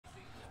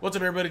What's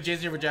up, everybody?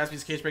 Jason here for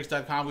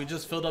JaspysCaseBreaks.com. We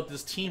just filled up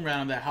this team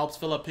random that helps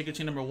fill up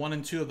Pikachu number 1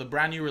 and 2 of the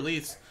brand new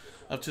release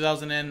of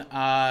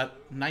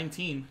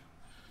 2019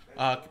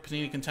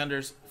 Panini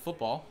Contenders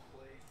Football,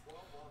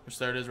 which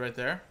there it is right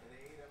there.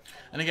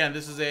 And again,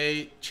 this is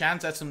a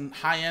chance at some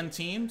high-end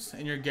teams,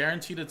 and you're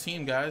guaranteed a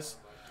team, guys.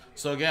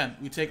 So again,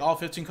 we take all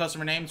 15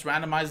 customer names,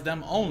 randomize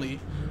them only,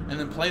 and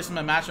then place them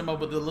and match them up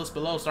with the list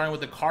below, starting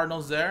with the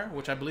Cardinals there,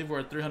 which I believe were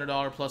a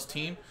 $300 plus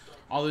team,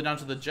 all the way down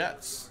to the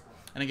Jets.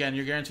 And again,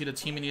 you're guaranteed a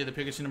team in either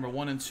Pikachu number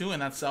 1 and 2,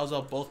 and that sells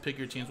out both pick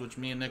your teams, which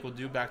me and Nick will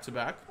do back to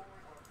back.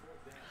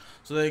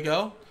 So there you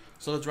go.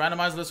 So let's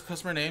randomize the list of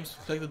customer names,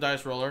 click the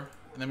dice roller,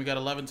 and then we got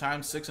 11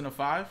 times, 6 and a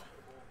 5.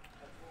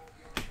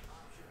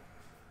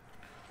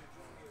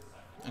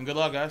 And good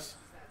luck, guys.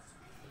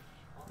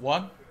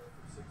 1,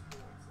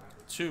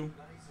 2,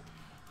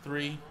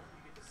 3,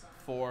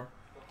 4,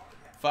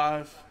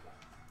 5,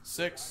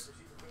 6,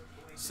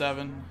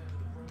 7,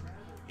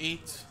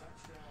 8,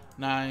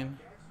 9,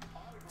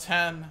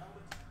 10,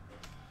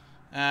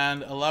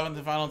 and 11th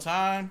and final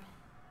time.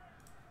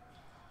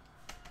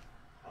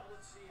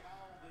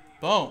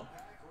 Boom.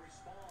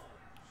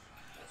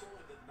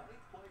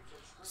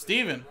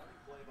 Steven,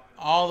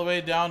 all the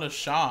way down to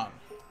Sean.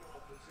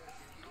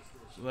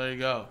 So there you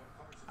go.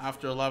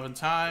 After 11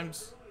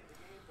 times.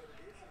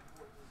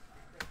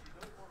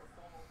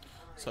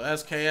 So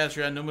SKS,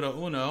 you're at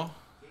numero uno.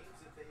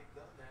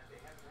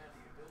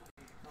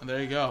 And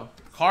there you go.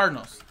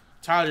 Cardinals.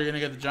 Tyler, you're going to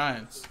get the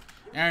Giants.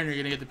 Aaron, you're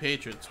going to get the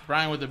Patriots.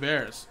 Brian with the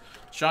Bears.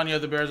 Sean, you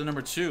have the Bears at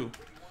number 2.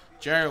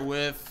 Jarrett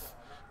with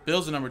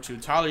Bills at number 2.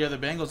 Tyler, you have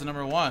the Bengals at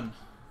number 1.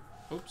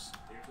 Oops.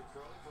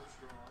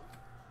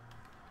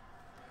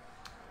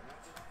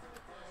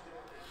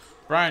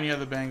 Brian, you have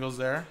the Bengals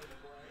there.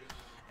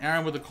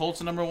 Aaron with the Colts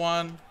at number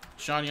 1.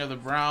 Sean, you have the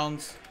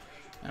Browns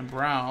and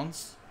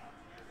Browns.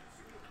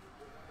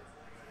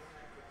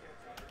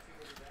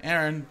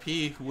 Aaron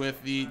P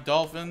with the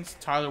Dolphins.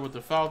 Tyler with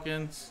the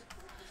Falcons.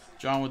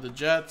 John with the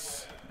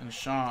Jets. And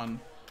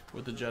Sean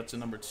with the Jets at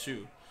number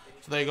 2.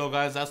 So there you go,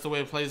 guys. That's the way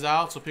it plays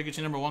out. So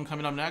Pikachu number 1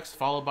 coming up next,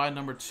 followed by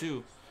number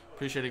 2.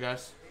 Appreciate it,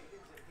 guys.